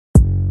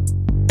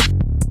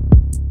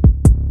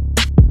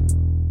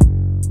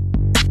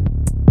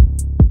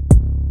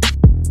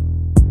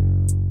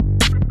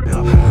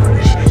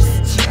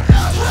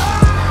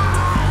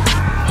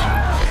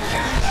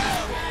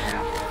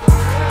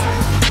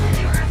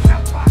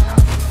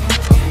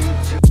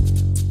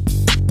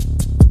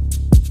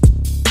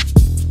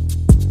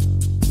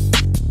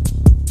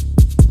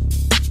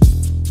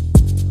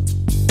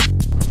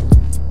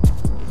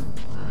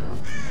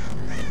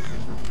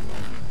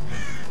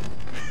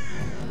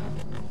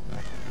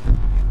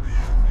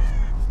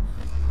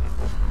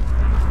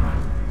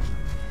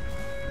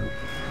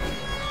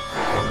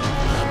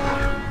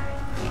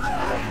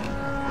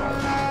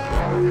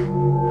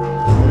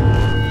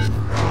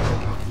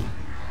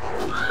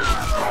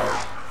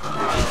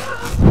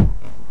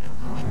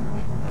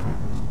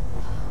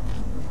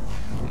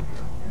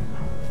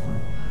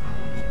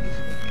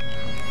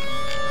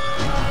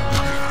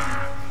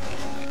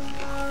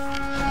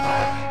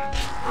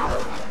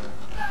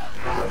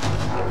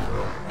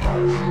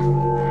Could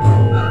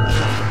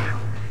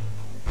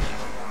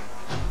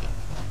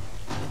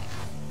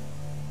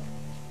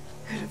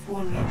have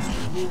worn me into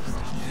the wall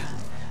structure.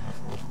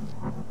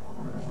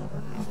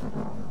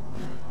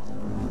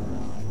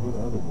 Where the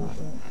other wolf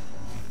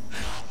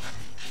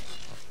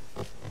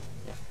at?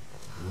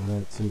 And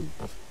that too.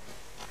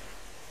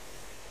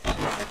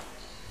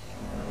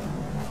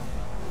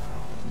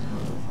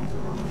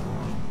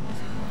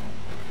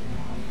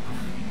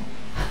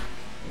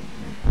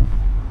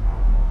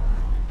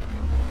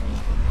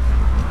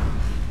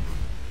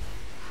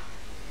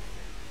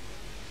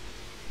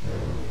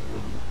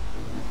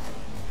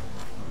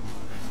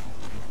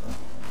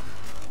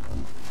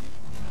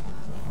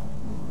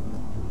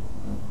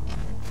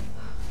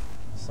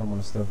 Some of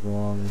the stuff going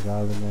on in this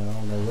island, man, I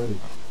don't know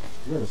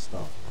where to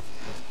stop.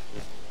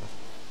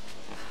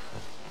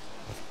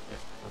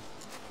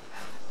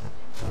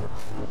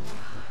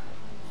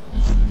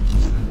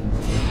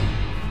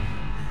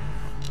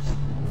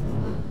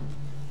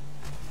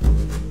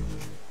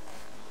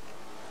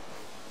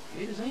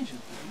 It is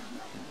ancient.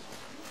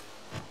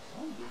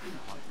 All within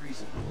quite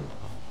recent.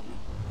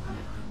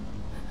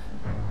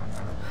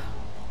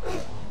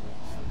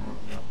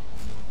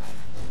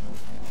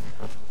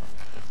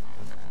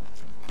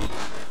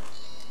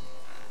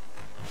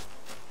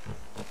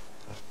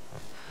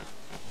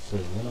 So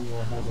when I'm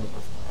gonna have it.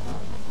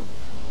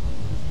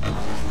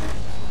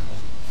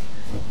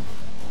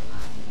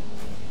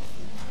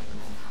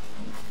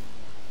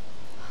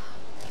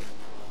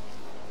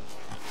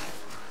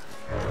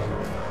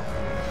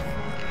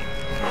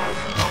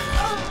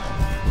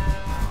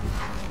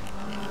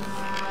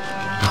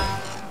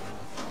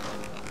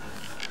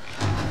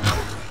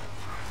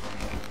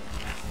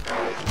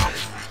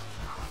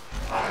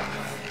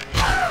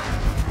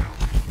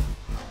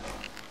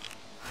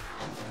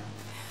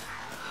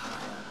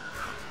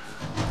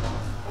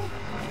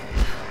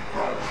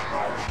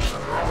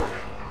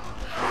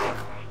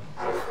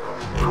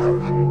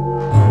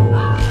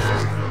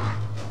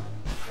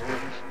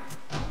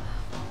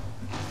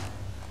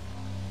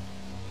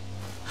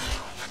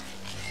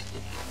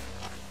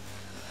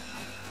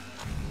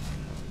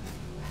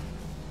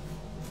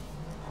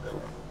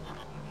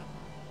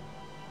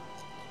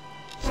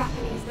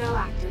 Japanese Go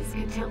actors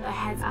can tilt their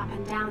heads up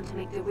and down to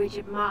make the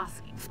rigid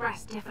mask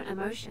express different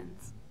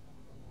emotions.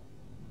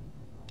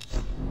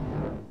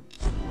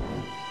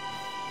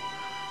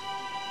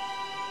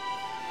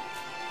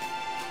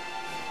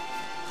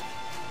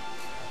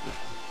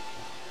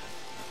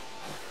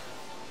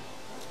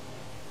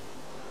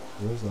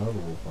 Where's the other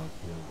wolf I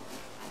killed?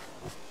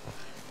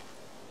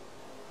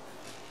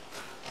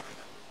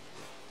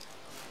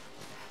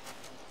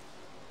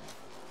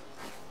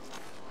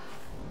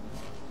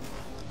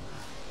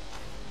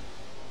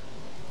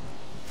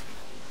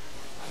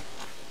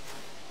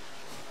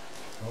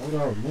 Hold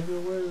on,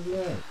 nigga, where is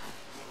that?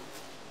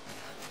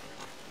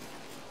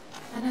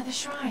 Another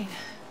shrine.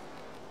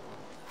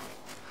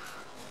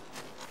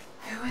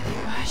 Who are they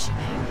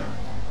worshipping?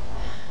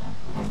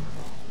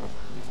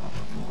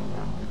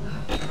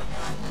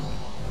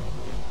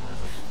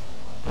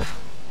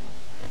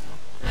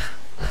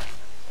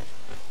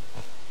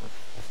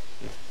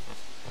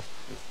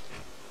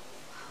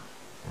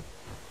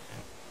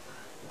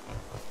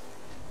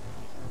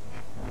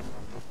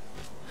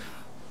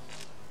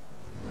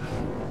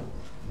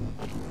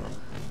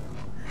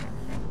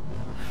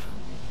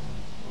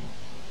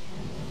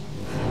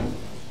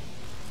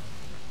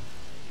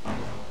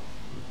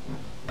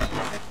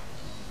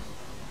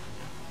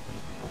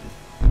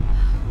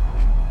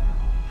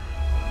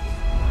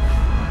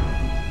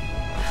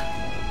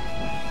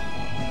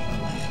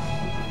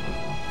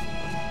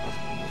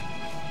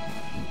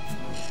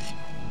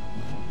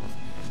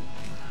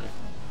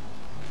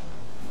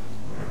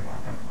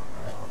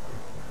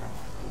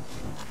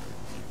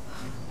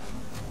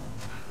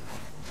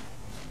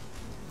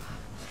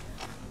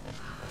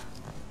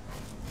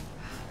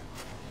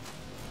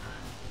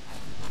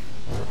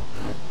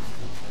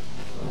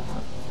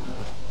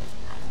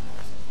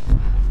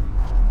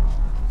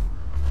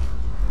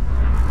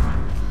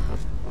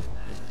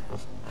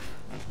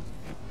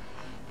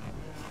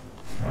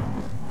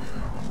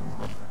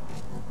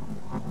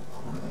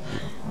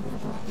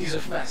 These are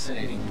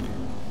fascinating.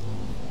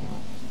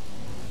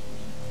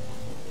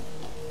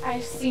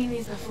 I've seen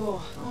these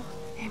before. Oh,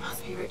 they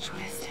must be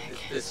ritualistic.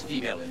 This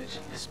female image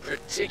is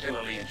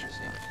particularly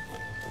interesting.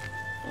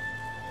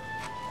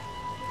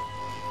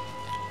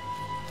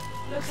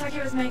 Looks like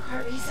it was made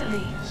quite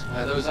recently.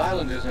 By those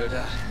islanders, no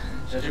doubt.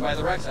 Judging by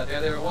the wrecks out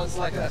there, they were once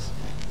like us.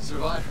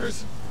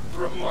 Survivors.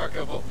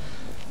 Remarkable.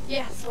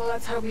 Yes, well,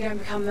 let's hope we don't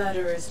become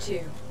murderers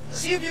too.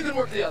 See if you can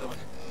work the other one.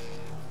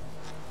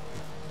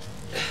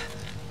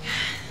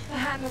 The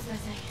hand was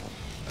missing.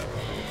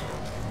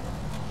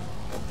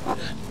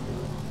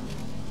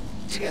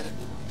 Together.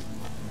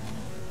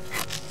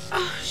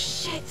 Oh,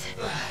 shit.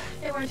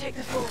 It won't take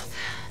the force.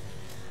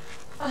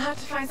 I'll have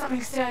to find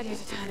something sturdier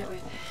to turn it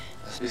with.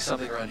 Must be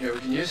something around here we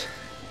can use.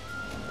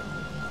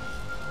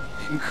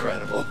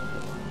 Incredible.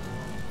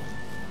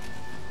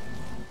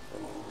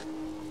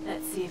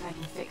 Let's see if I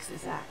can fix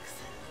this axe.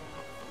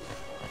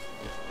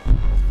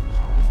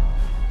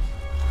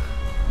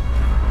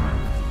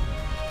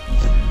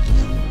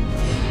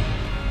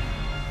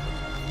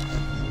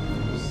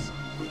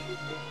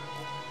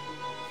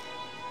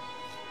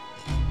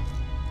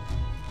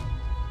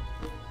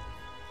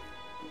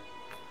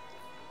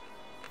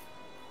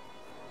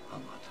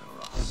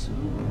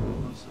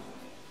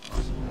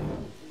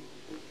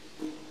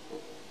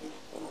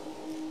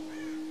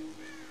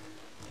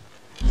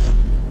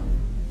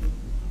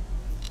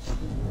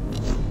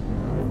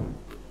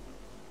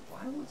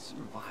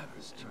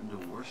 survivors turned to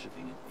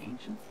worshipping an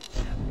ancient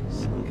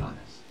Japanese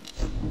goddess.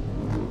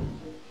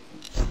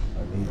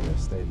 I need that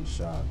steady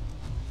shot.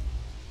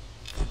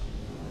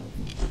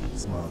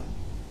 Smart.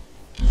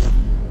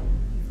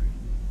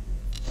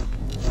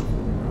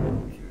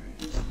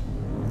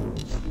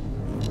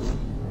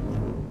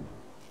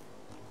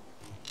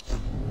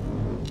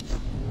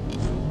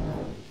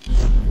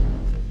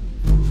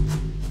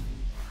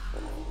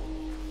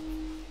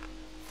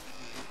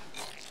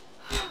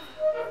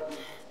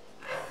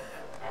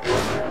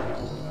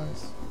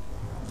 Nice.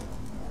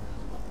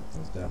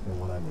 That's definitely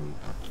what I need.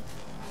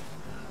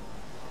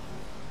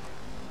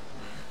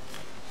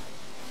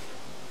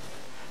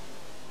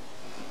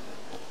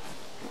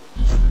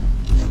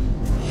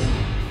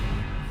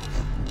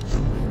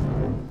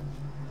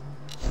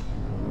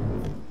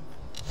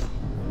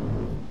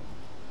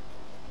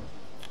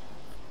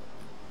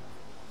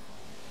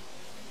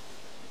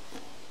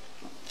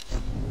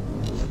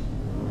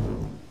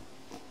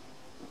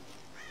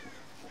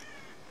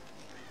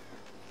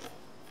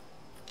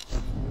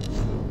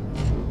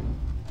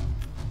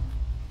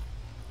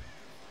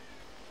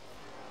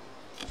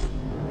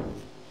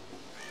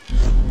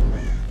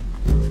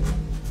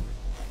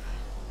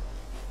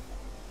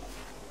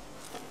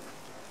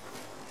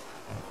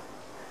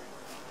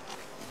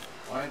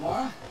 All right,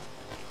 Laura.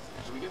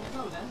 Shall we give it a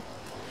go then?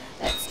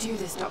 Let's do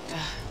this, Doctor.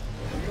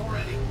 You're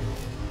ready.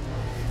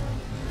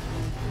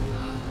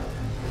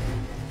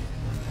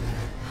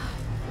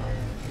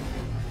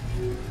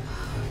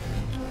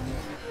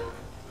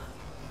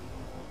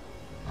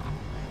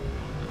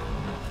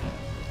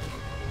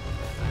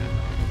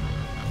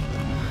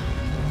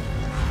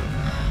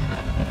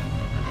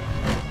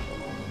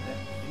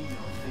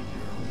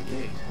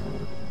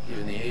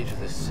 Given the age of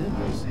the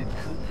symbols, it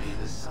could be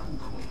the Sun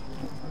Queen.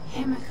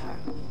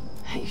 Himiko.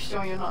 Are you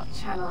sure you're not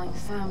channeling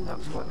Sam,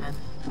 Dr. Whitman?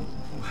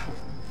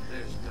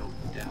 There's no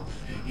doubt.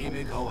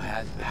 Himiko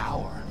had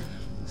power.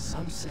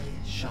 Some say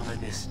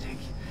shamanistic,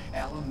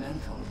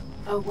 elemental.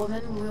 A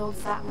woman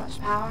wields that much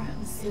power,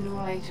 and sooner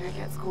or later it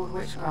gets called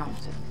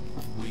witchcraft.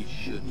 We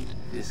shouldn't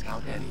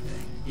discount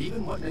anything,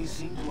 even what may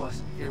seem to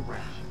us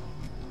irrational.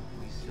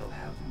 We still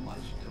have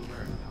much to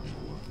learn about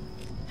the world.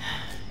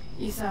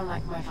 You sound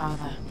like my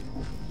father.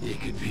 It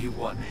could be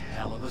one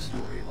hell of a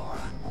story,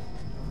 Laura.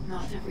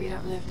 Not if we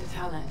don't live to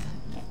tell it.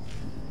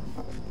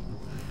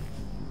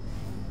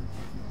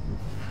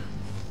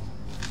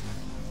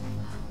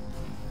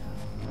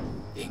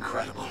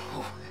 Incredible.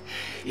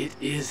 It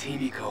is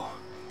Himiko.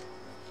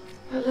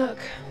 But look,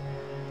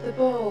 the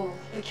bowl,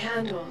 the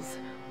candles.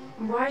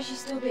 Why is she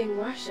still being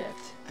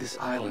worshipped? This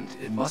island,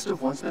 it must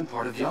have once been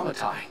part of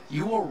Yamatai.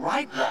 You were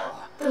right,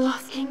 Laura. The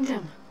Lost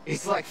Kingdom.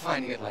 It's like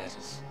finding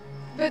Atlantis.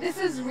 But this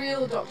is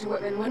real, Dr.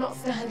 Whitman. We're not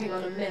standing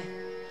on a myth.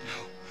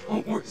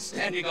 No, we're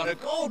standing on a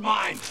gold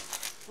mine.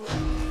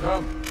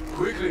 Come,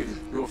 quickly.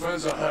 Your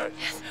friends are hurt.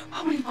 Yes,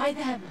 probably by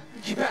them.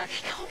 Get back.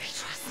 He can't be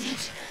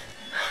trusted.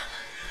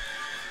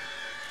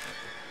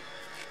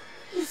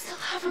 You still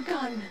have a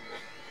gun.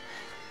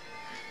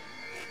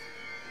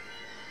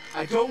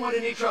 I don't want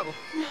any trouble.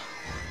 No.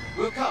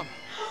 We'll come.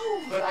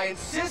 No. But I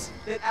insist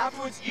that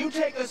afterwards you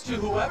take us to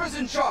whoever's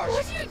in charge.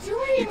 What are you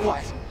doing? Be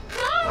quiet.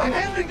 No! I'm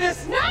handling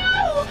this.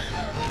 No!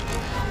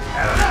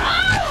 No!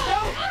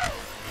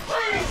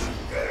 Please!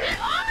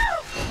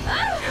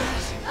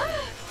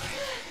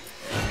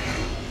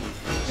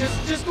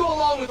 Just go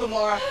along with them,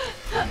 Laura.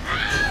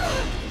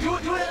 Do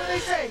whatever they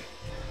say.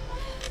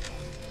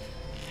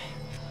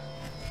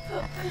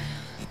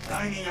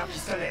 Дай меня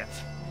пистолет.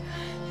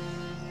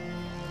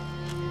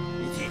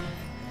 Иди.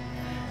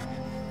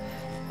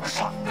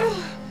 Пошла.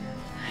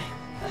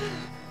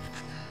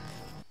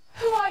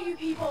 Who are you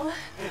people?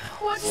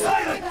 What do you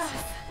want with us?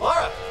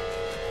 Laura!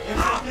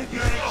 If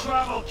you're in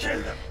trouble,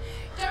 kill them.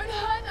 Don't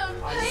hurt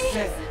them, I please!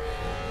 said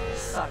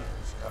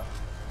silence, girl.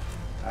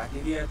 А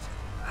привет,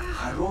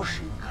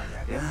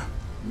 хорошенькая, да?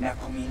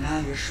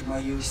 Напоминаешь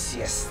мою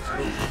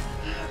сестру.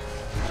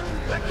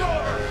 Let go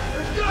of her!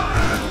 Let go!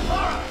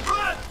 Laura,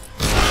 run!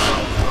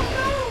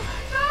 No!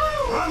 No!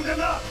 Run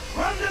them up!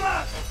 Run them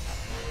up!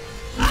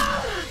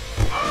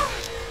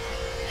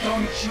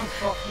 Don't you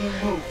fucking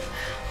move!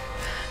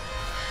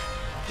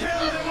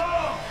 Kill them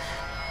all!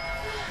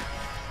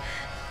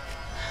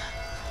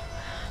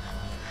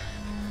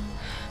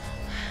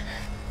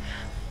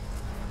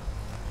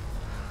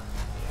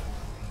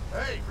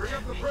 Hey, bring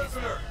up the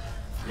prisoner!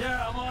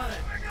 Yeah, I'm on it.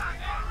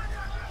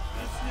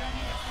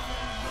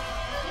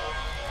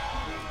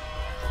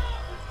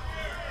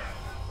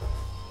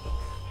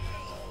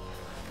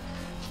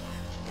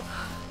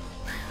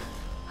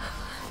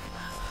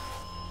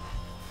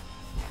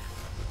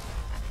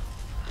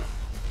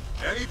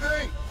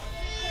 Anything?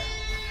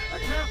 I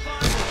can't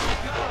find it.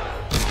 God.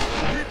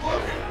 Keep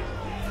looking!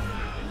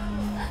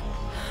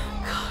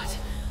 God.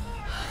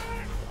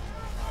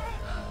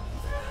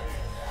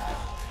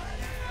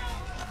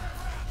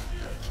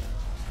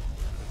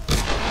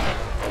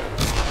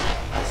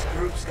 This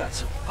group's got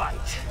some fight.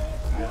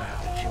 We're gonna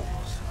have to kill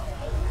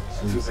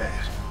those. Too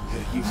bad. We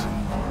could use some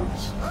more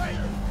groups. Hey,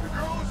 the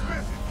girl is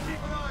missing.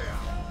 Keep an eye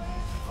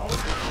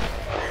out.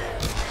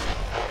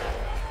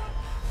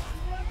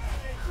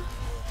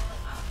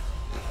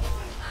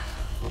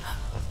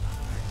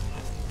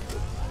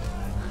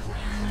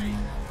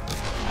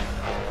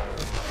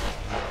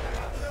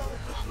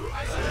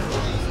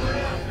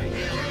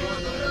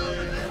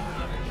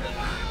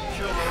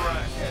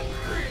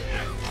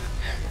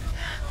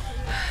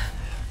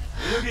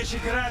 Будешь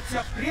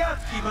играться в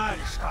прятки,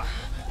 малышка?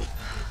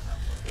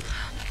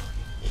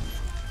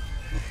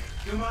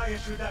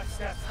 Думаешь,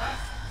 удастся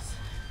спастись?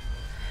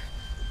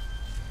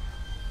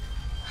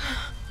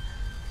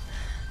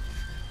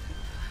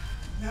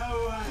 No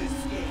one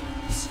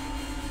escapes.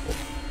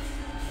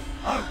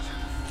 Out!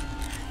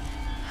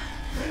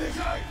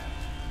 Вылезай!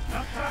 Но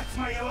трать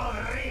моего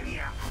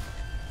времени!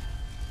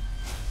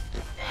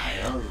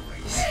 I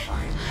always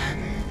find them.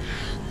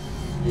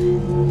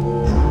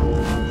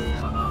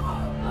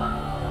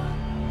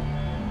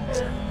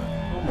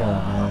 Come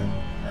on, man.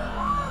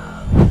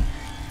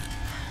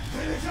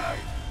 Вылезай!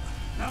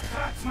 Но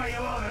трать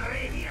моего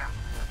времени!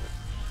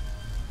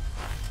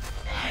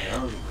 I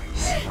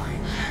always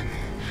find them.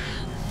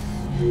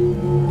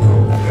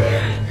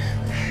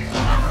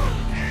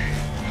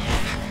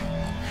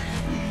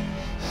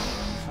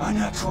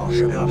 Она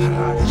тоже была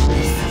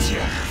порядочной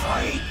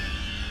стервой.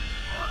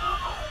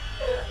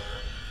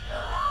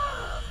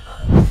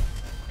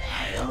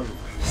 I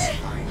always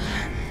find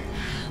them.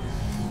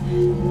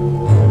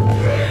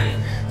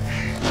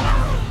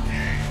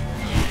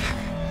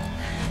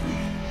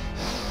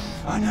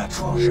 Она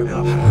тоже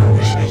была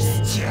порядочной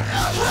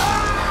стервой.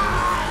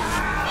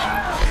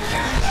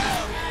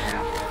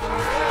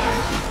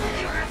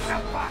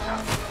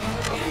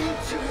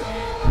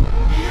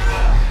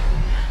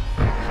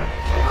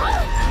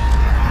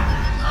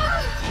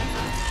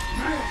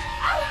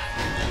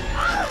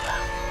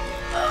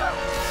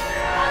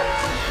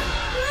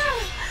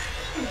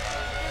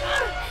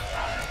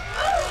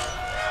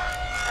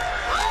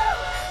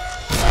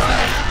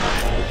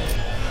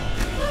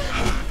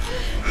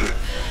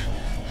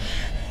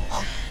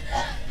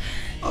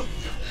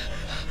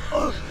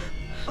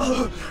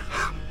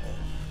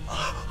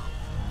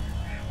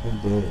 I'm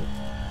dead.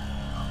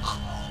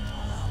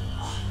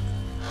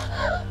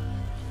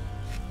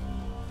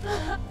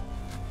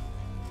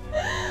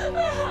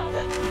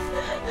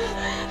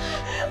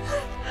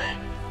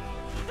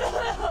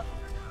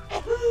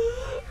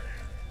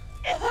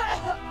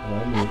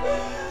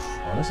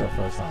 Oh, that's our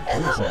first time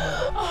doing something.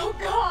 Oh,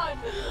 God!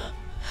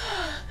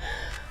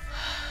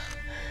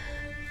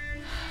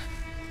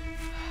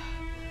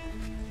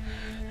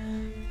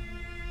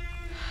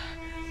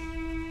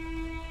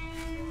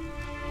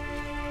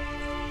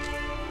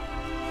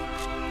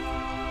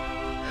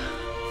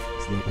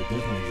 It's a little bit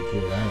different when you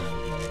kill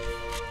animals, man.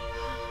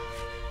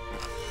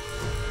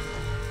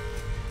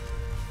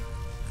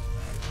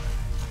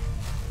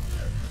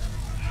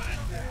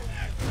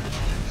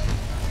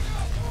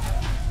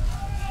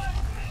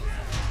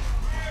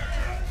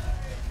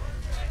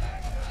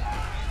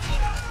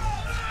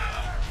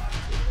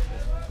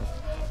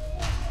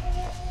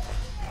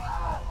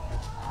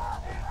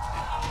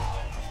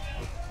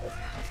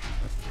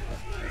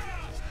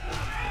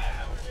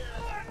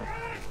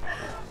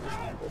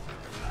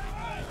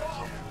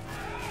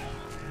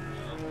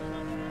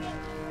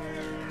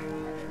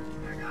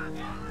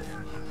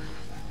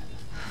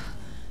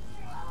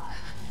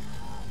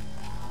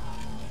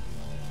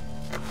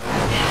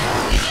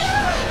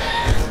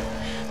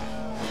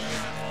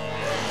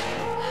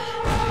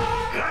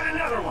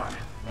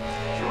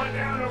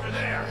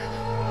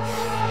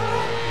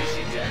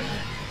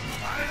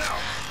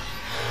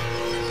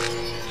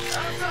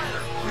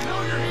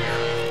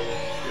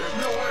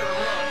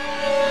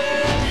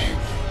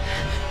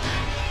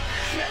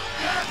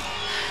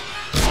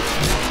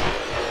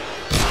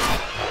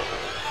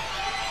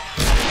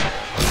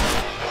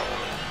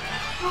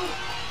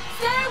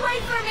 Stay away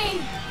from me!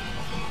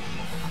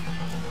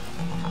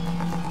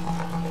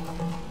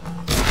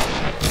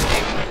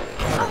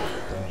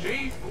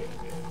 Chief?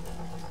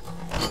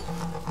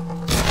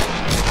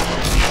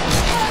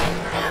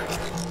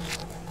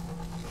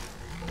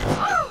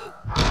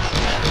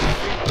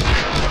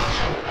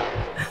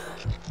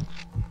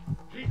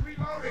 Keep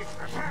reloading.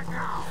 Attack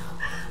now.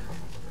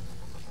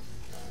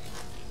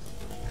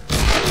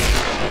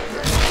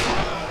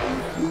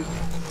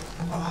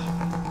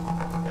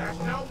 There's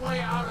no way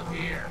out of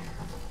here.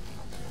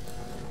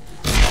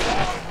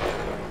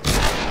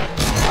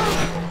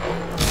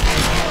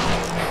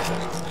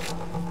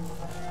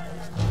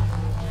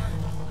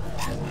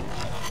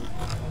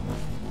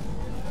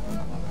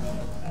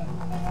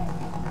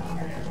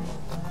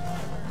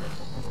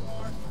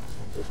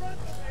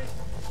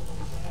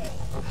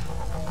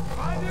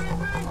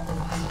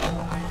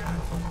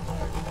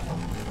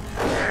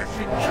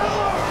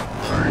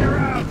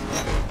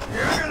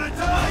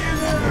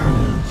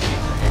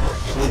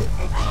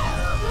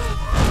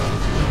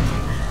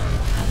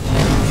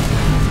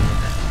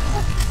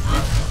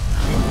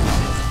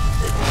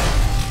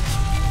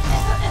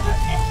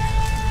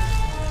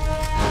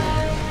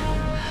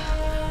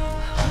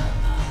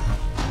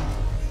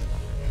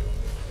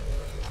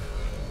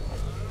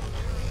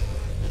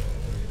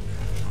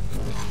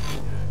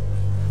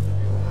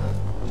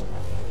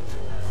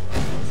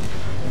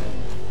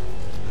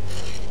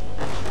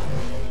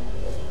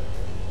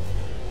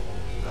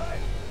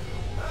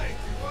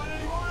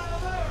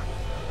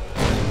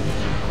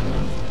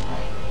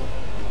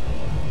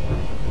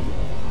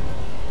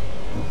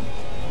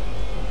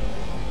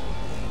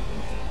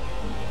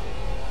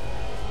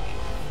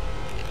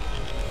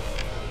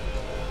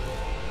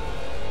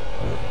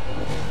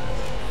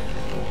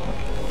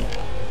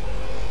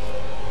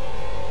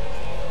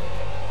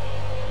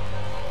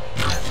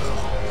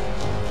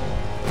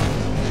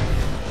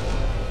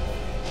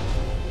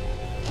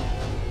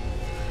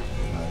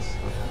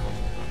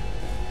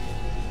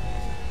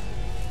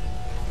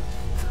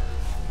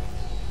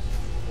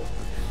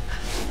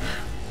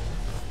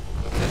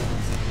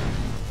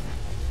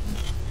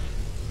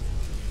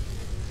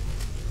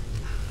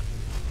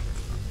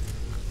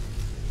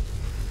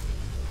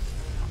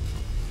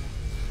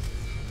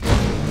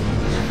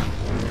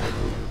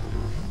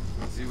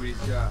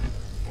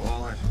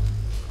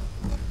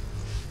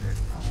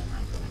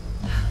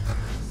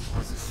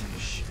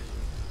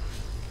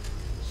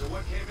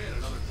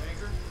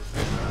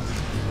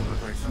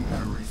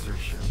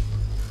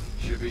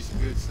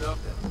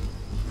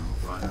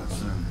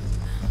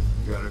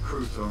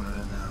 crew throwing it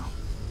in now.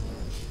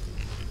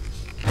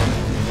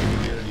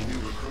 Get any new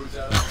recruits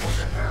out of what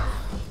the hell?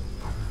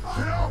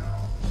 Help!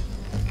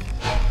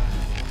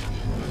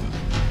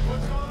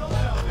 What's going on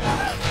out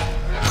there?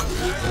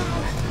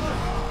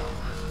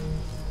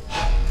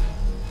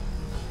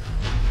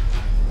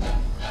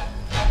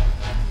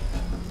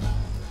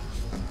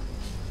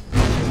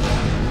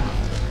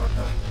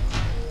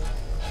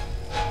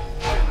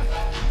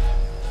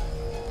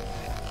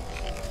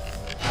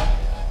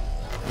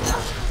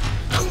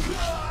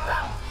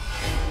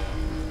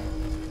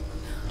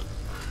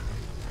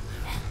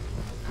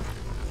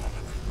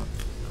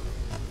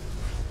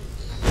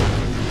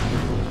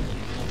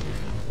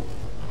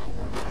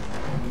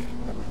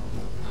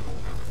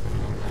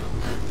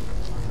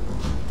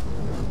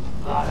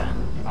 Lara,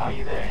 are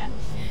you there?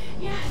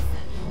 Yes.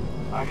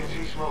 I can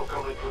see smoke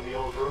coming from the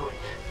old ruins.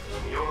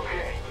 You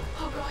okay?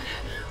 Oh god,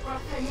 we're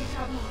off taking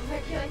trouble.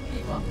 They're killing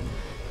people.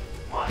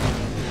 What?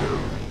 Who?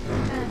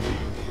 And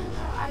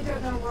I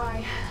don't know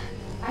why.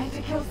 I had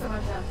to kill some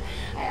of them.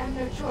 I had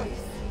no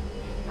choice.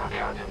 I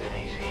can't have been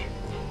easy.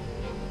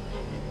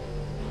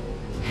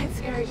 It's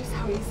scary just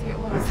how easy it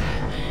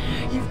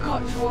was. You've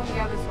got to warn the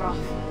others,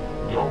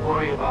 Roth. Don't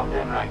worry about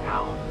them right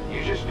now.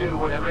 You just do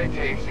whatever it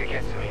takes to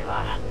get to me,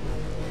 Lara.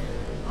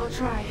 I'll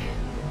try.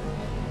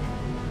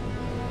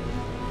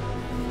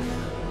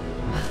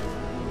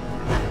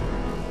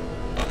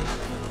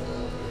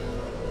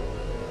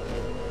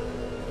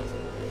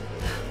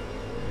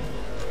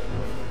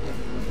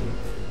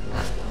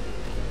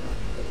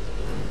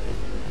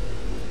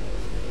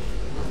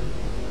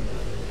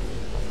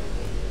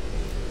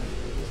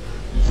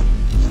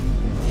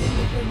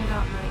 The thing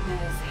about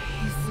nightmares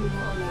is sooner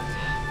or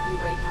later you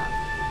wake up.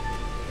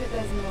 But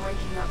there's no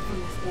waking up from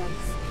this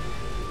place.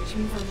 Which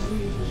means I'm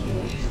really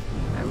here.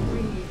 I'm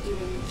really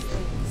doing these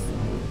things.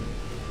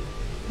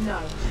 No,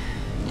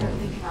 don't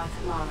think about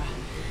it, Lara.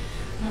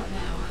 Not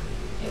now.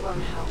 It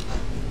won't help.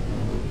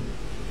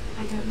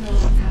 I don't know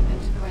what's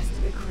happened to the rest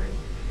of the crew.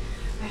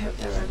 I hope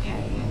they're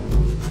okay.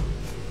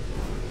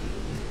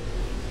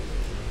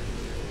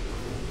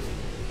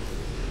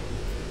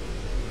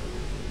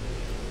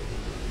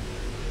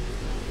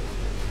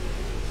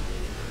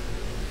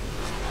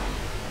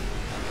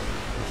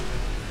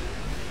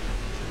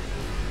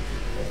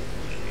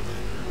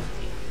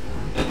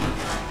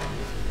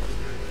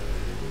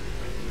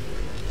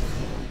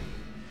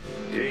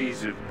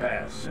 Days have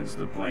passed since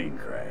the plane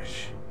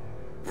crash.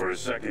 For a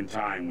second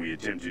time, we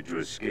attempted to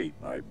escape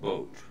by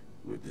boat,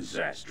 with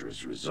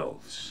disastrous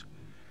results.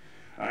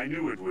 I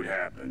knew it would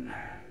happen,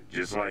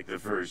 just like the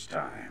first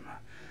time.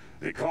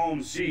 The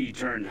calm sea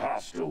turned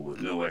hostile with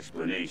no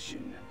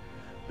explanation.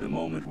 The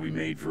moment we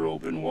made for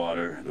open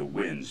water, the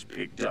winds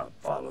picked up,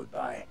 followed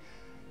by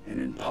an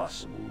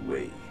impossible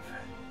wave.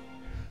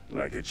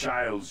 Like a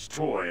child's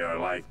toy, our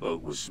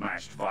lifeboat was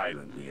smashed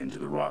violently into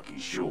the rocky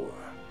shore.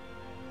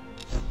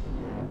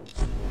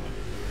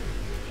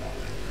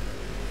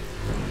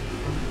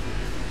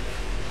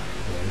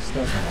 Yeah, it's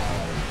stuck in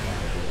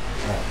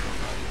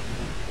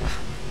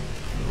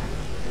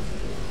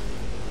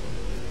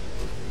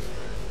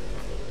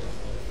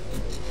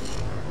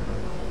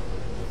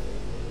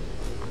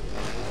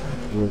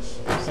which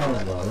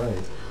sounds about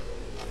right.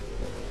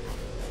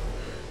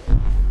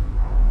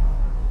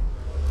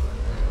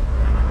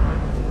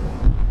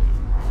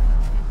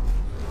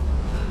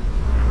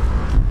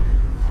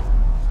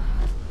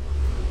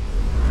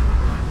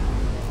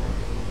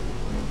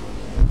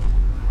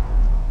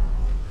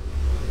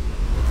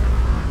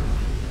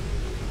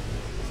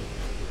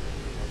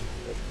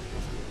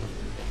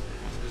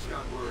 Just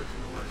got word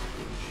from the West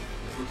Beach.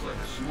 Looks like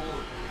a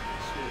smaller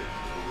escape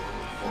to the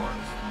lower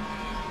forest.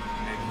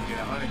 Maybe we get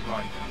a hunting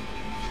party.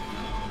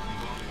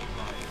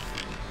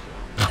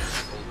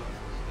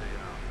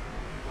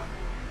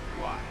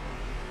 Why?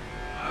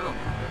 I don't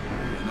know.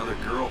 Maybe another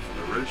girl from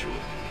the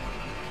ritual.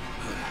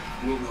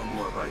 We'll know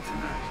more by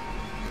tonight.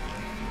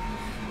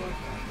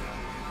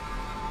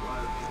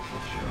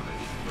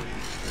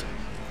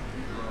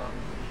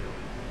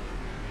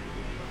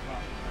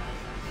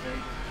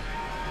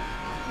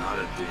 Not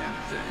a damn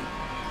thing.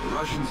 The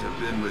Russians have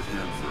been with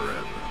him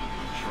forever.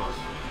 Trust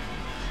me.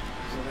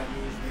 So that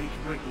means they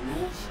can break the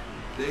rules?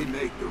 They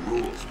make the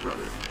rules,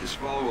 brother. Just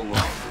follow along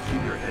and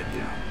keep your head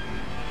down.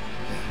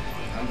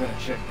 I'm gonna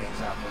check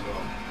things out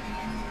below.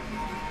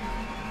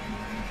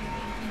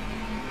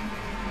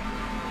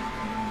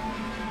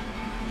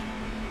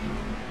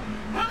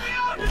 Hurry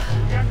up!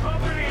 We got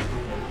company!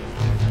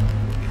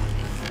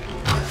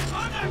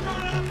 I'm not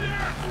going up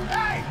there!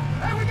 Hey!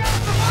 Hey, we got a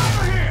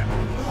survivor here!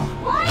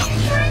 Why are you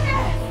doing this?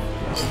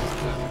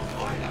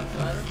 Fine,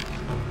 outsider.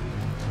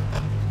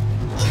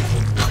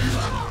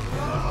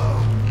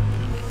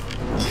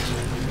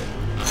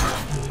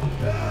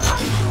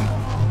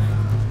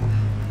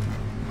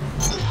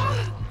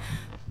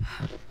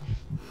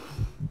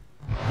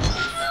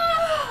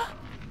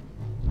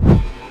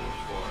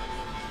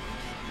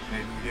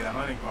 Maybe we get a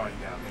hunting party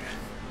down there.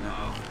 No,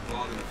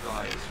 Bog and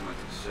Matthias went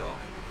to sell.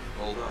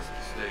 Told us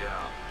to stay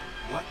out.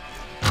 What?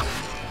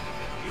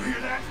 You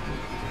hear that?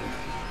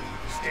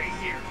 Stay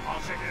here.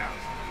 I'll check it out.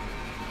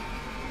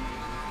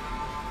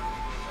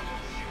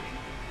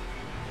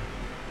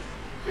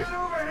 Get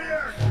over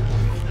here!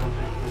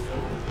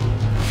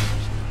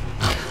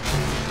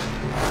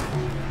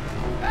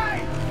 Hey!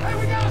 Hey,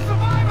 we got a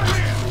survivor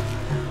here!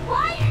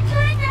 Why are you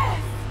doing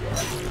this?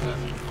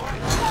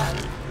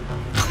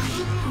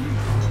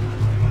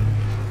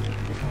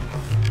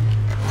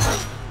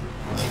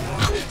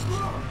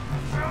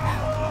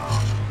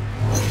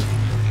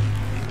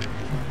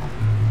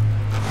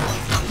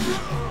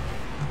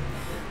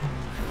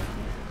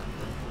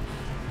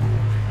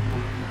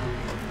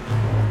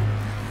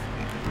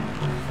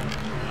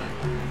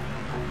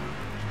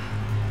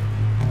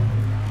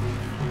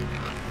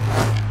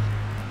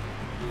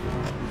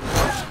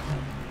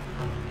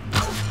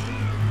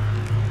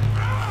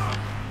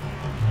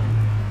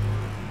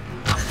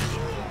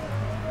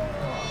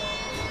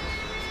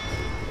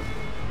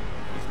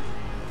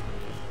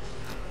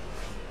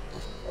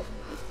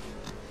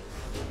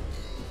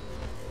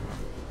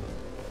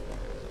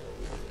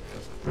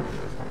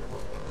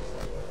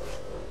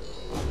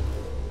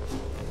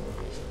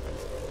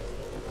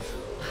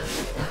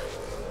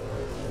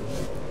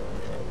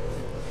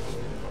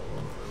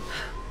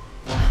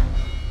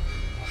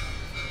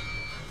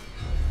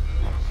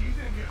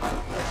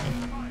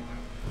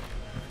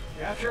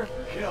 Capture,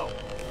 kill.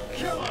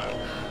 Kill her!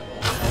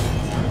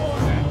 What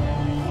was that?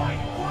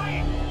 Quiet,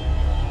 quiet!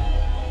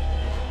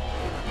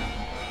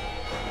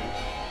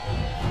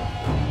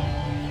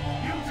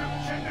 You two,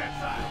 check that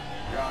side.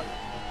 Got it.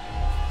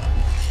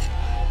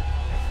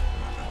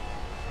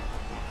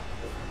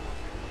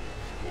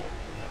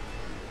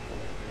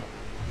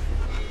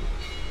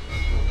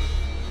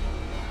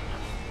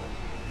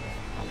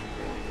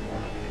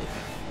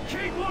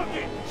 Keep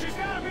looking! She's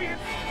gotta be in...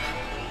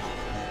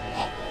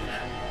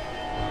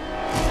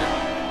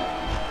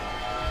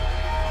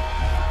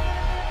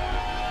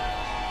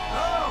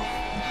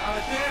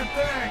 Damn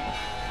thing!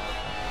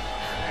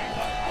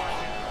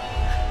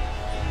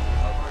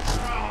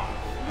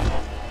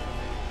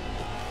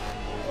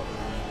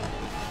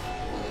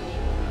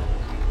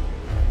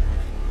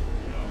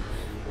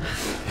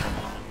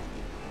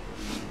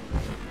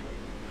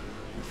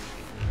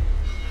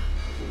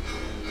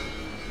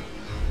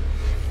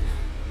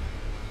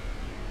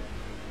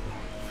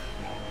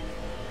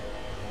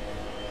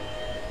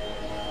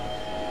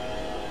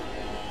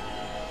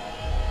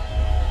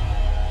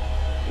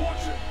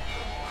 Watch it!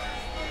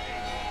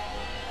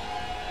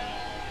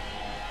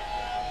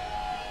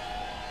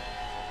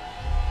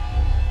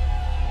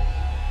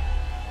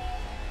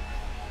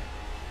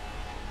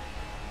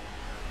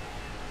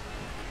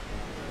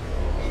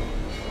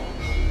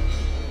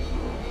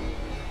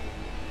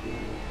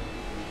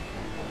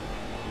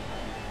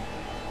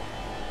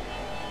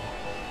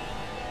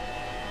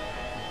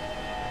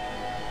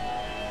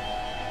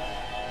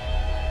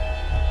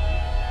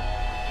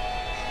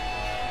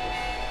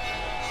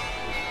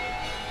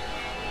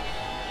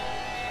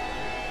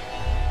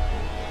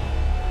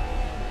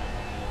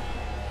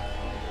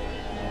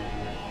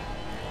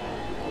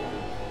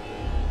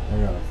 I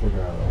gotta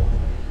figure out how to open it.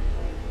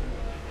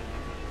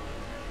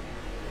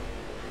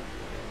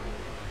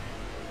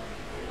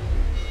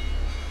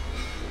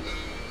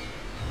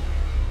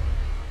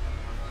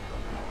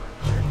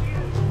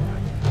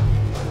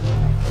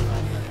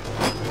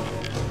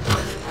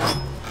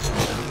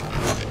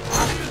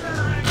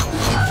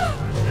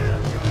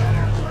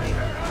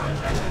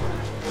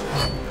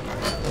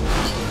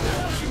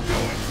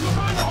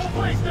 Burn the whole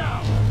place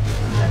down!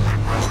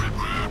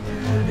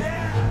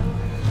 Yeah!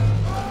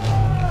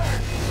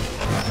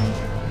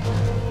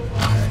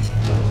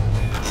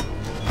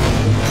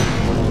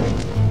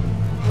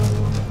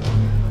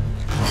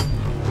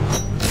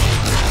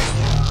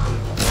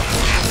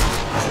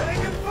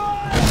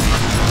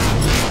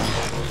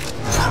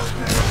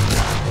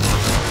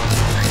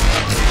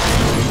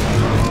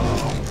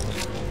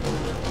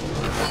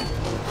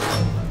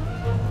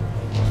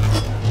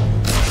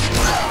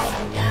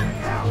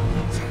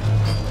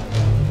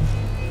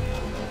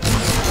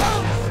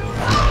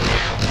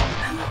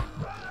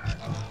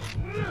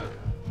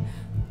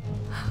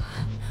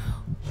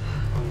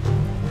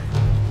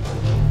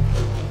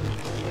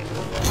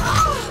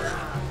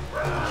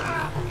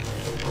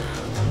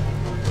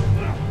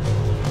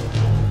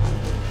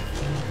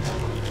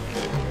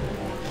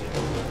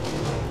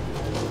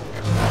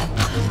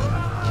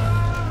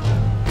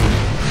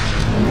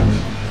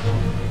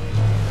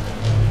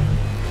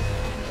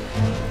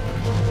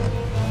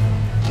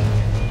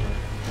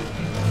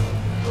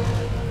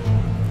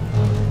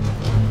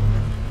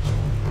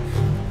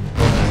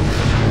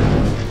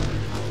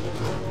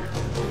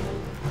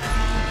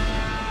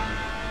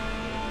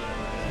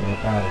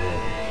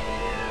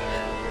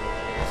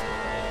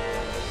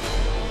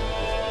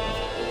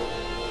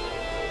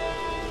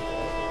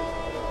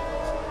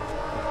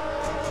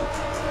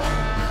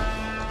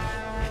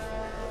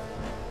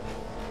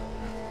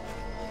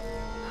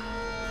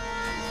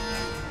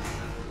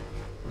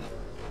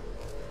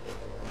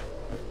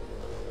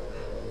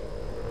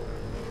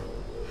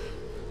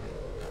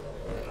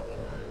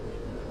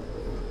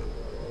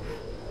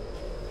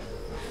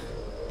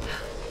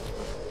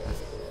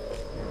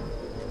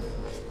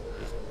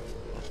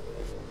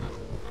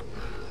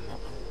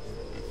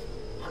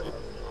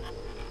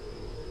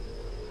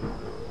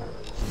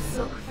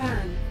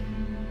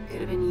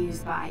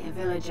 guy, a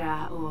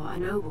villager or a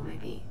noble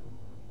maybe.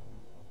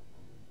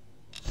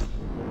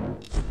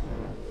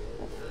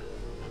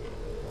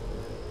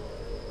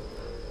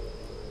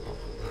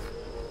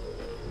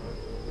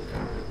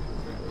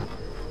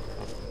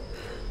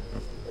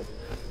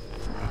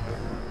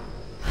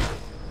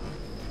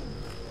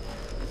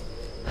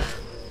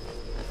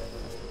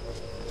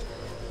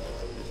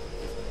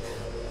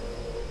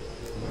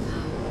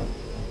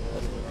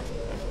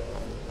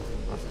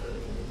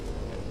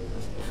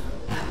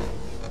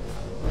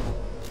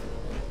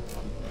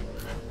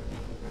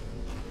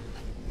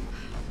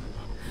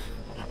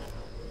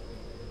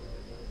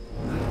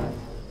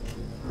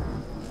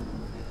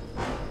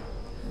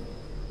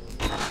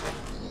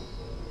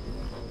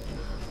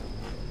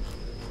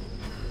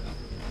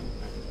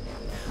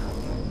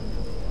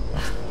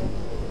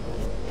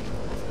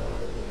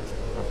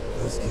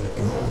 Let's get it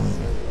going.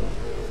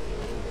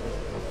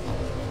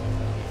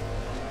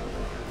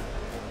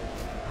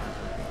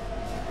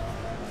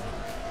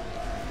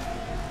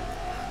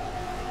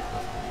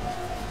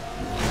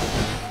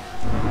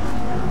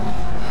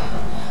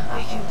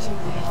 I can do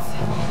this.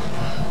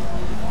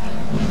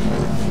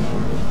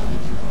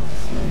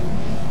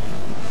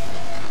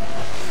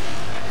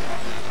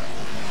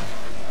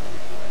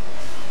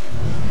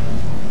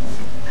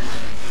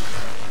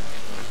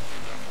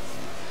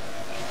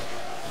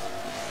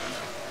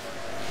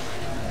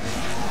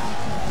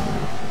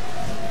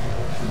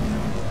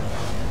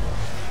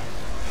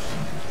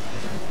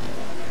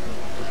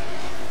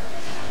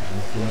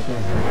 Let's see what I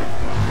can.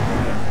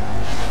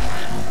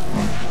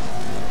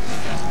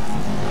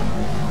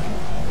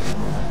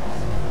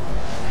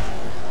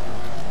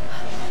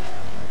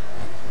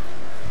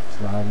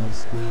 Sliding and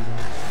squeezing.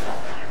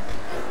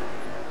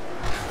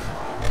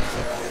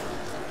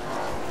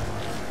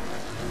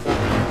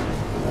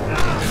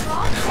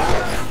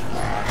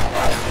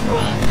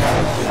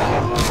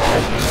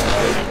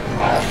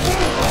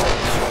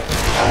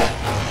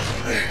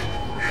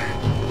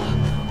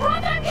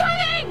 Run, I'm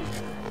coming!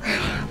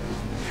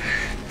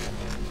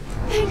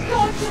 Thank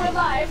God you're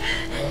alive.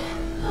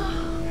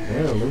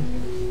 Barely.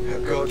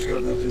 God's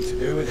got nothing to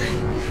do with it.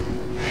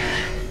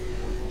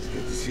 It's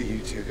good to see you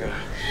two go.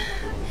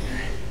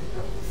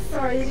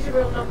 Sorry, did you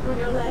real knock on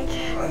your leg?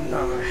 Oh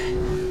no,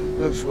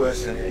 looks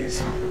worse than it is.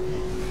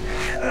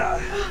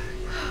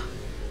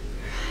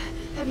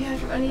 Have you heard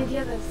from any of the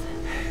others?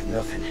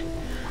 Nothing.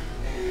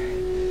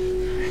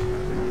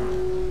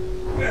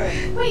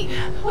 Wait,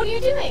 what are you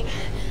doing?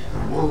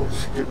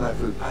 Wolves took my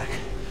food pack.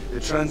 The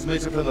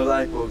transmitter from the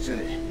lifeboat's in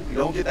it. If we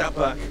don't get that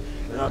back,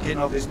 we're not getting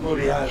off this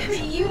bloody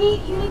island. You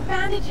need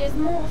bandages,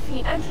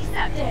 morphine,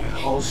 antiseptic.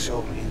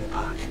 Also in the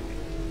pack.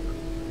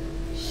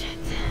 Shit.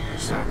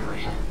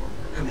 Exactly.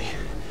 Come here.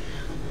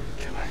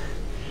 Come on.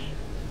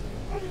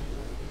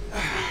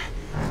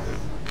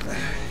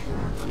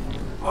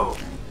 Oh.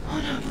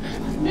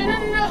 No!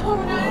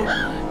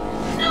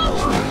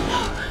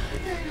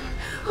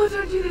 Oh,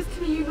 don't do this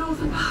to me, you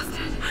northern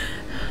bastard.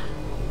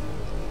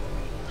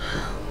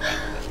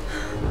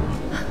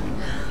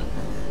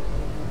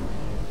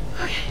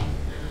 Okay.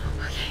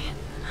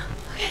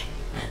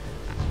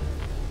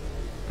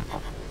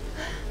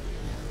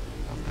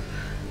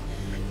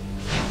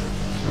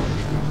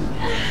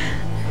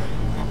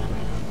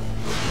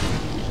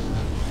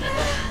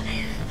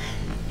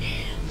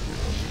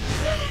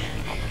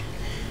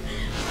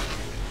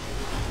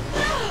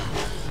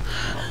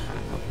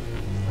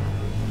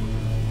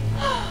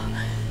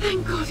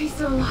 Thank God he's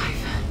still alive.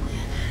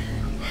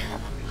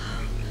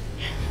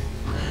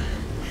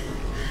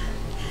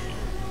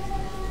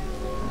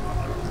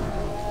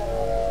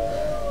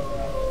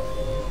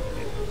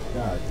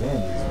 God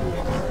damn these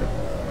wolves.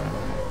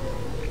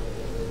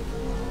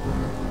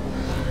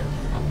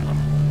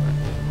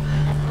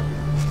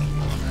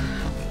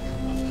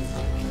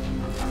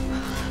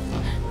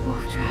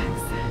 Wolf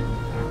tracks.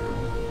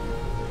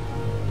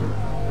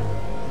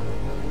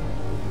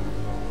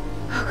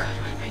 Oh God,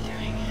 what am I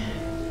doing?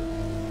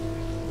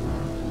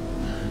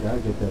 You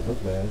gotta get that book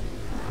bag.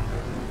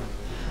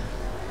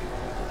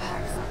 The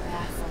pack's up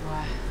there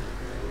somewhere.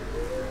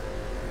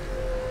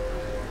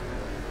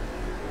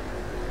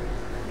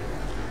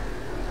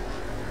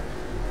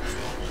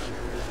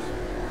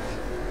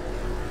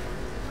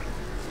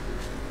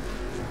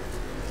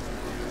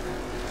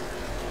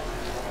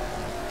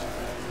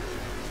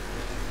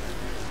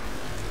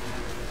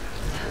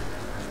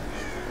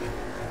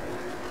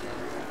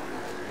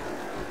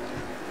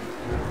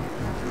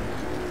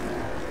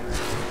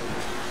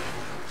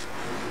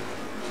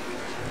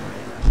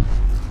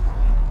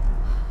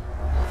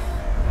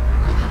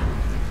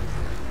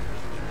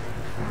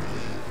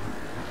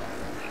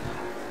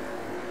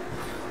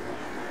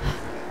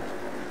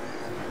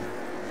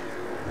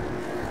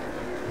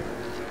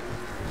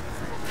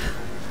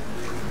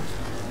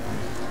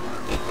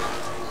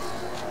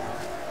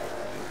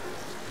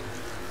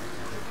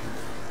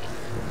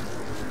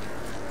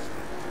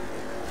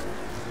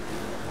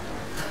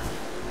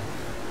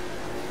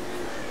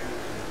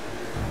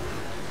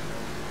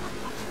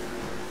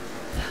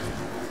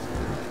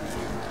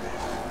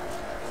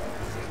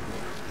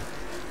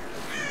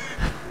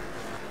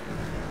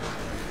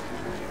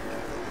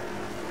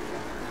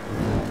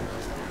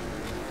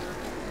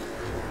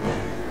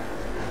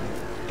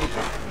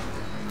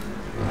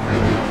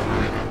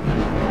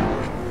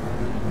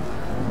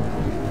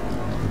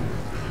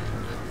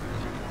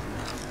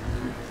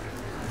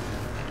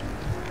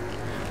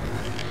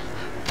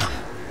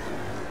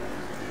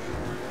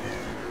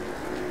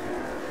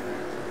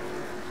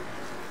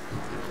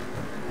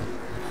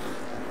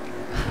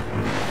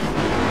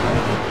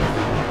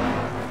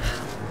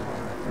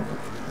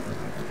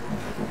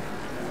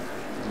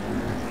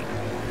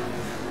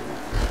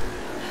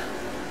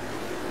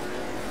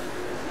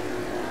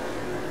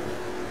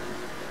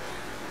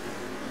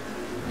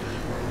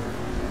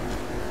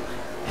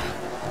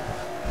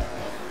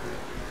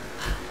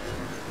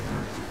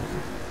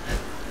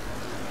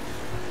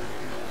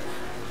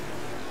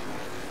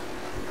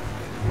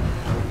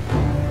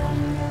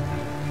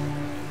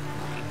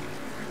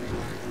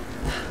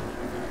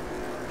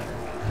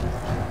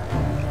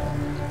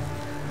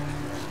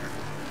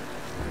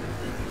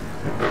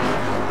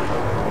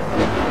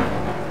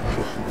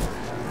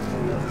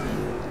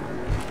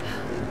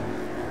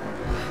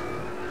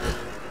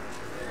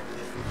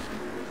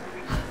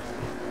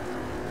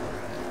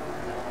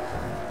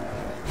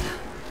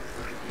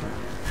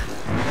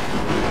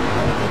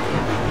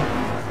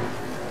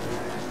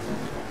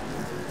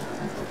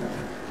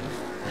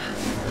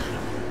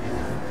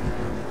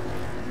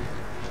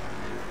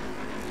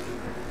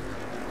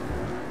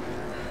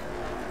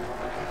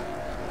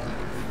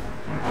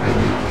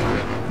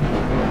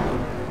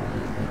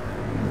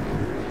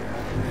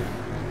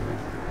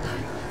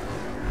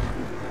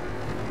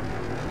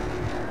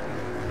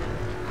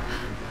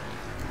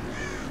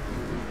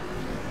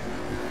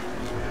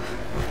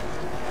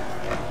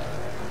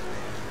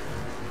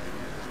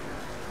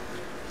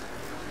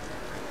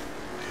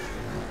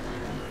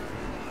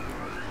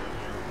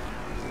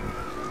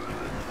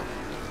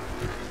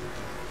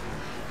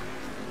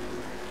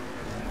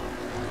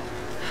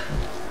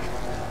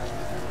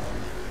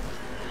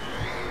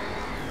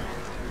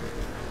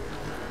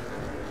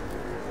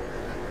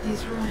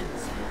 These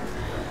ruins.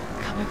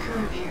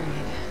 Kamakura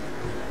period.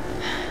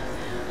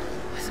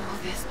 Was all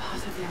this part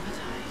of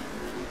Yamatai?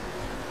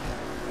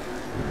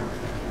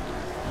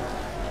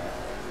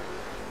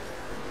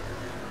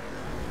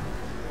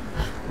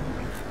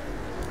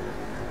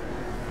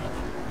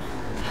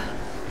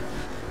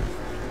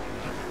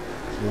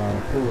 A lot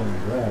of pulling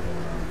and grabbing.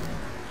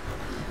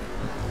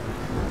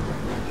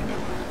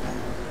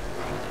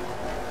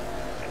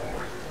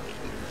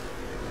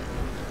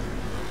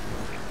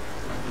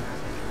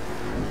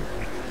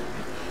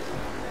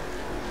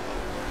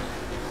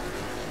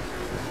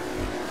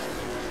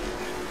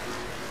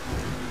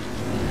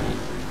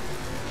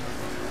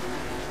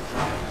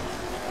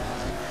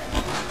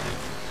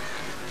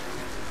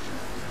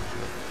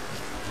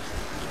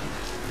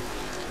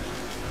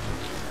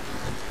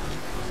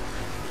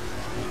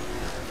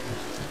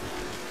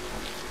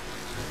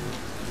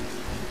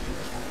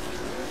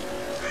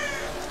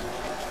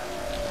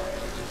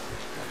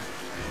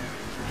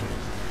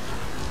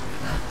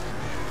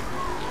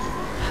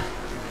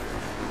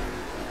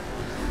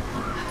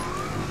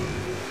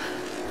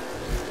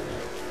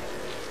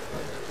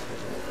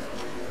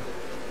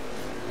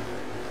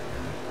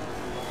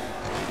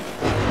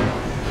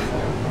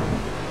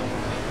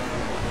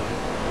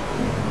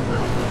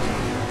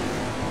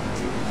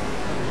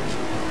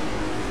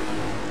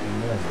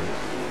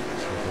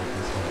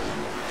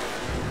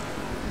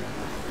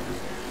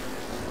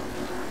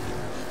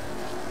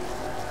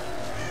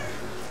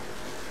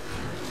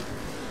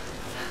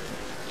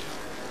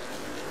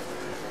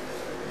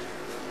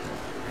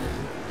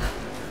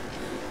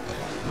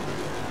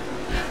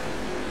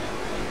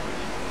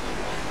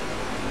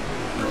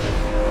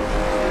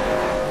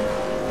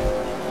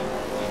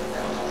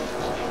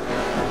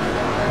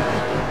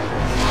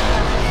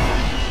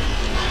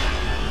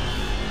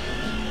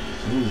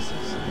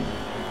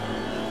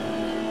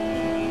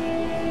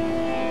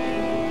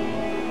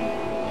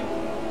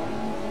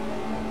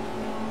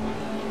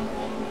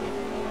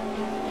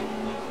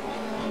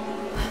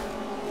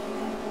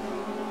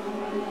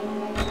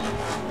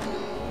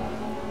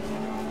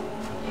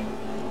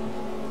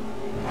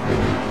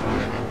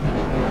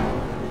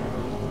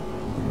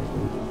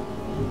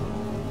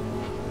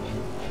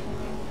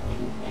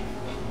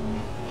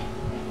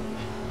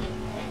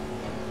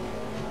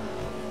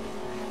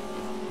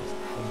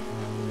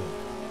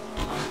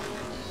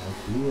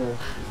 Yeah.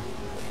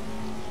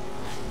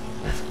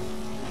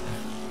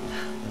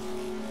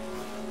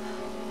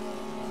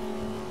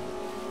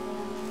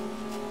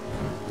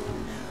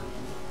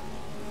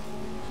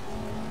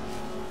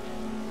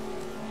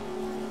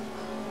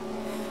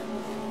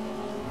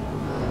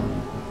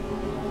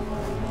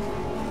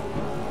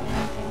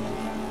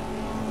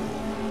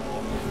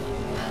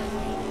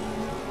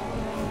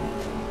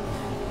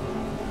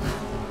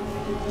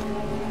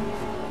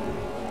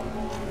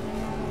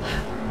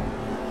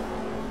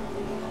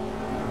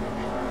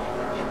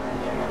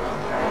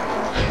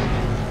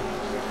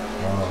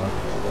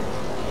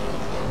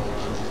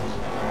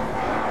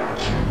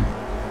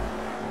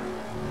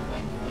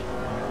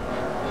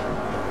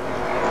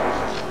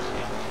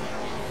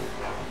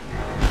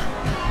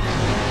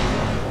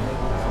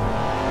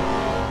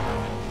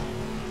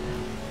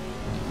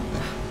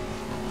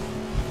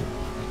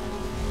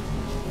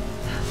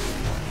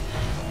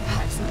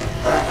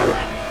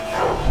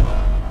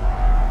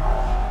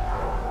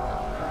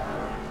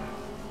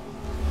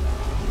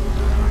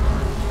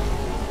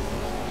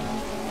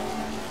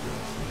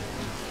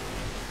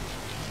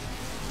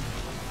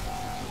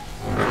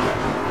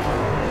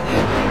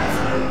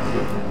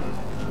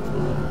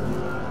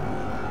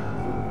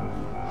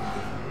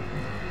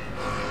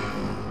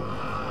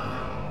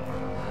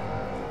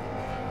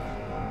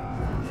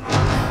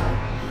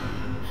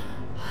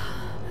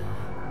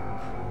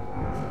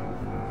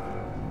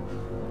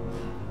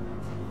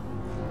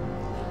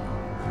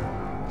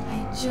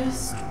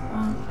 Just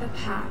want the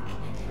pack.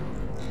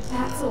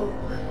 That's all.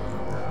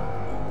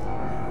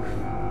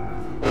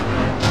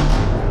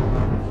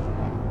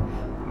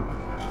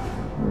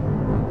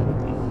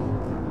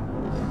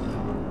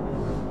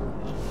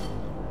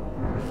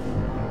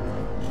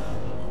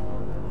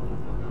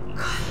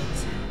 Got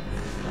it.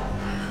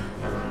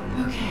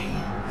 Okay,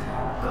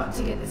 got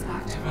to get this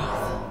back to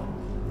Roth.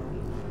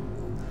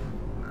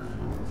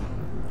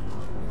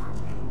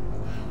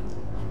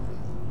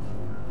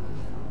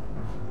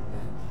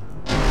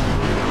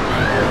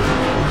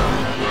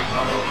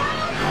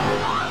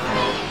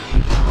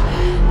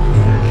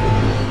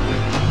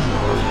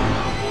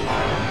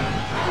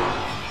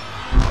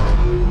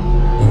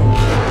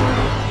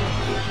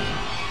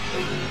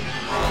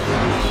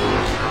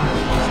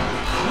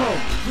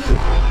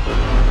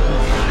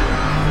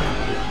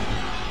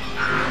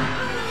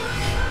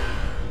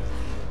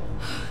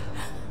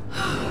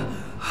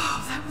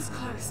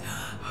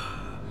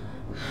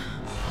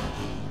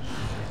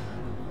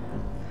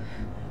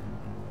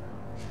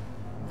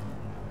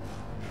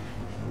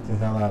 Get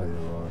the hell out of here,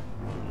 Lord.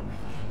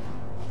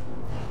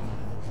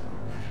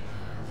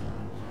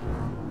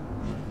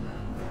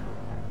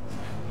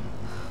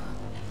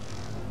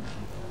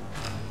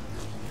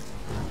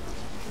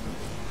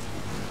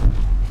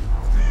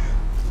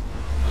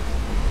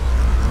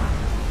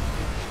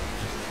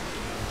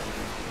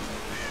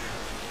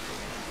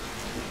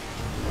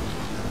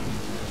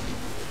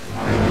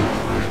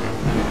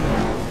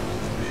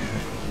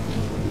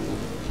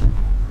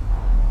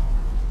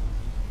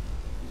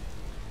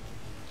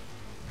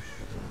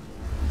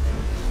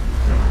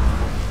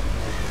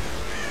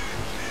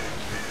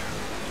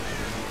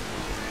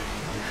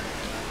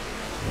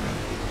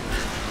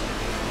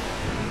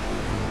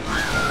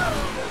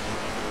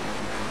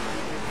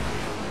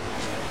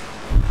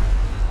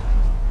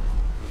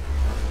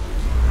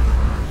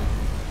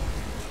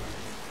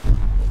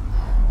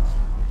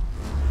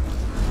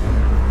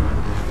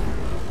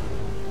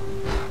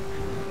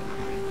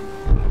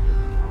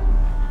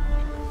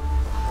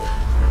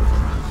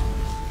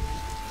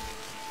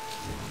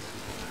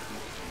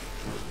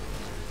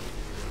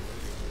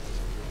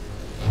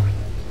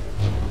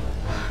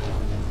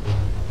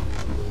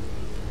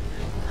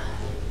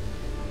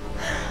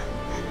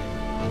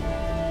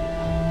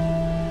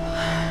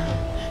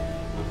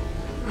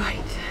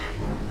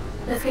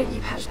 Let's get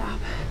you patched up.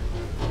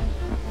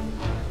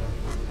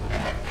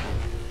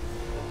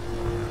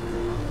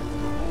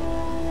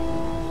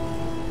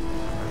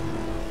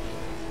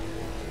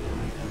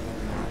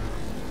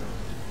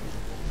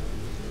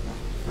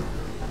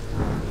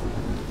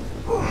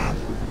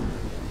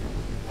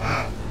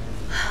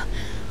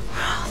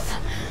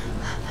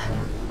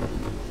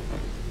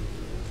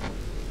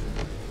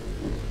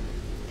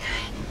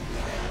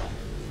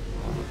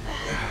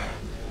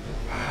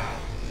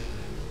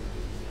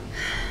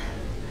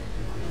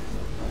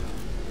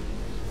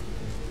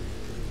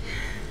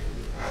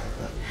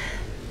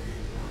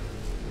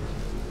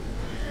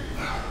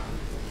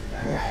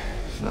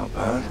 It's not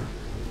bad.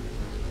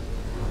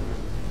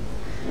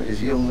 Where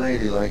does a young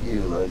lady like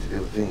you learn to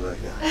do a thing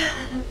like that?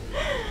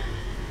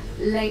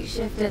 Late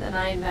shift at the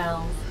 9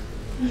 Bells.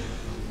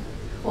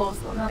 Horse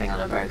got nothing on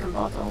a broken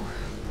bottle.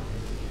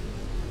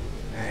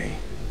 Hey,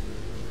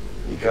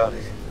 you got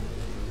it.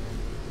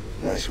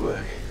 Nice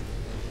work.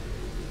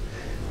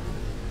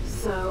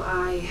 So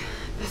I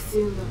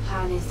assume the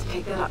plan is to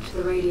pick that up to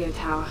the radio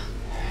tower.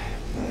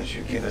 That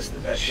should give us the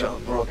best shot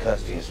of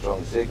broadcasting a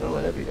strong signal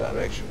in every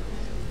direction.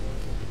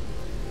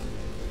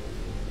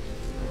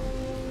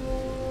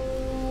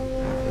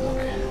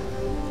 Look,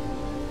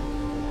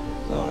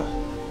 Laura,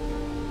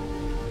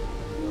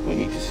 we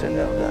need to send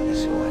out that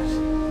SOS.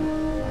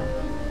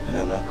 And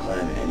I'm not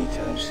climbing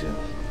anytime soon.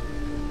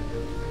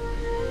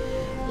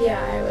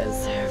 Yeah, I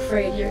was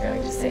afraid you were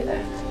going to say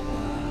that.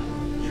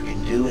 You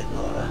can do it,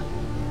 Laura.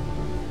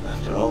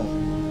 After all,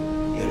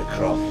 you're a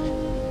Croft.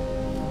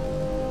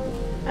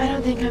 I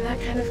don't think I'm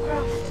that kind of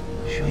Croft.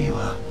 Sure you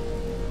are.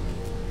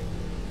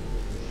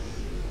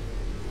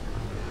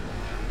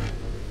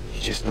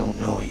 You just don't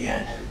know it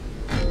yet.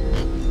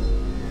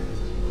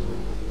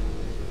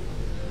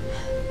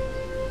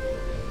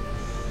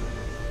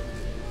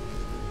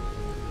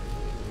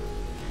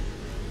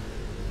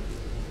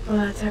 Well,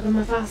 let's have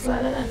my fast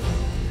learner then.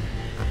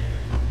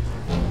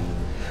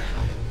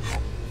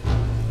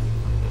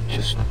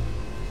 Just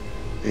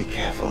be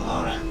careful,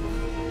 Laura.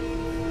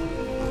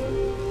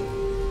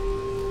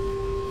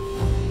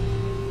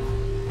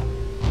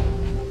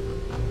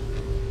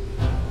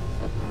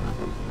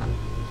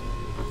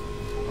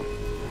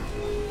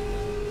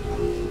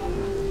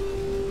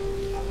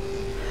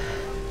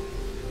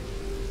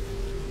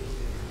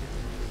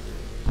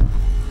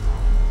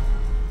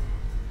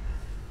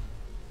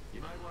 You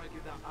might want to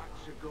give that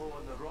axe a go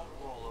on the rock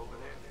wall over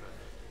there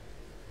first.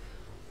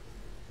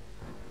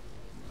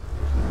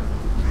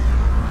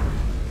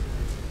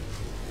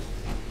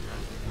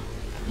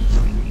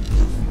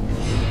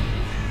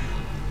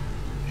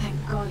 Thank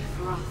God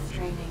for us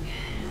training.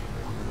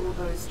 All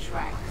those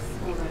treks,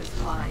 all those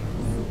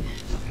climbs.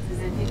 It's as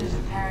if you've been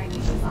preparing me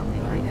for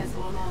something like this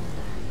all along.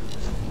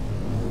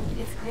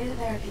 It's clear that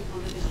there are people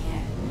living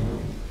here,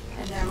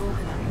 and they're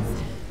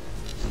organized.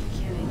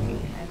 Killing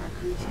and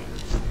recruiting.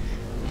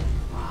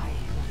 Why?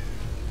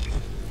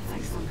 It's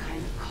like some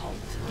kind of cult.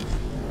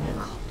 A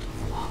cult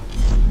of what?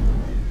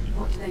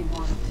 What do they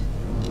want?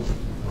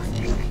 What are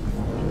they looking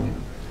for?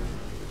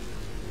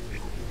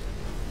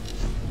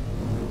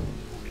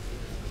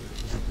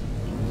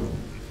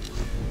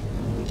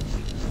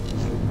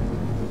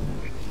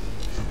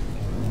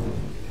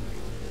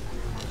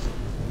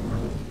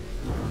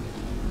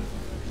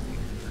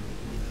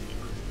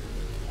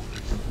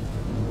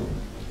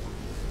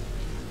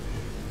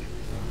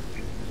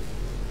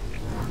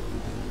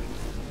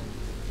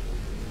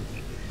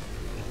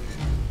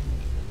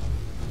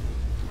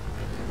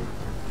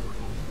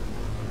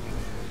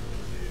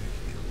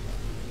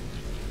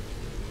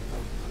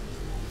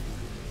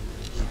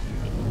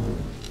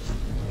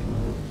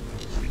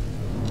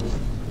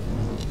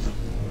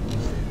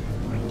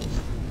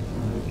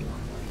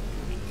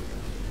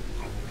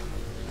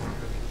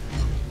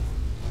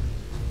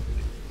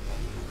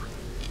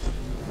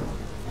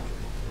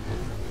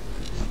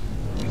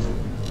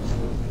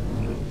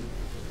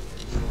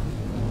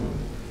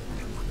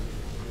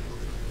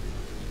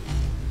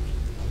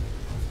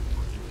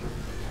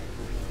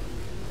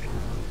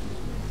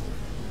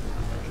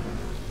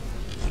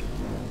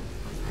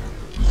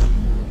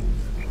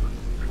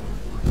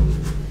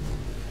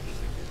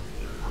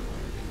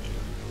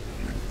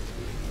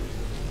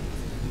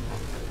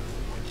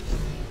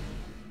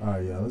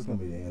 Alright, y'all, this is gonna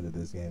be the end of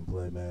this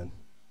gameplay, man.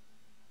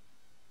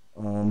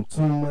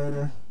 Tomb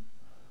Raider.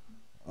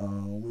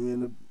 We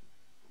in the.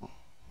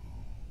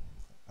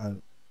 I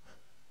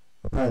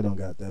probably don't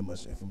got that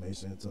much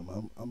information into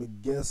them. I'm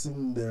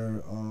guessing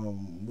they're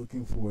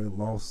looking for a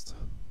lost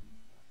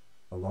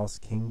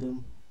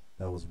kingdom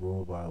that was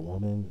ruled by a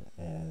woman,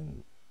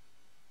 and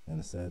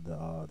it said the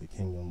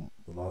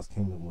lost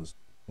kingdom was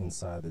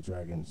inside the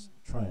Dragon's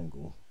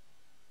Triangle,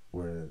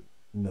 where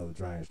the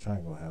Dragon's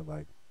Triangle had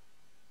like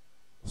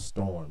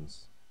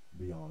storms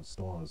beyond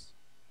storms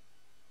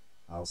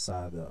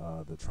outside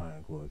the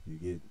triangle. If you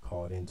get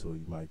caught into it,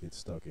 you might get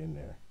stuck in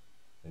there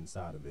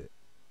inside of it,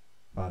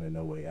 finding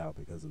no way out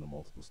because of the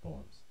multiple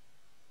storms.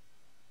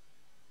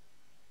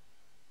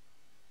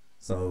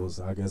 So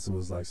I guess it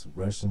was like some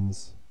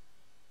Russians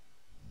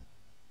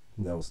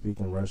that was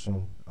speaking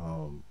Russian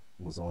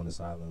was on this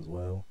island as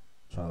well,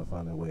 trying to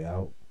find their way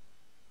out.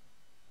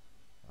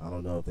 I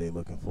don't know if they're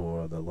looking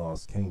for the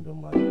Lost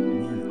Kingdom like we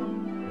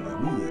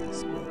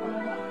is, but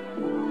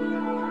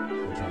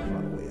they're trying to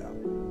find a way out.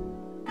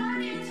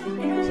 So, we'll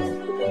leave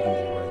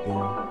it right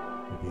there.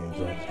 If you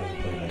enjoyed this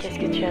gameplay, make sure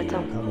you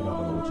comment on the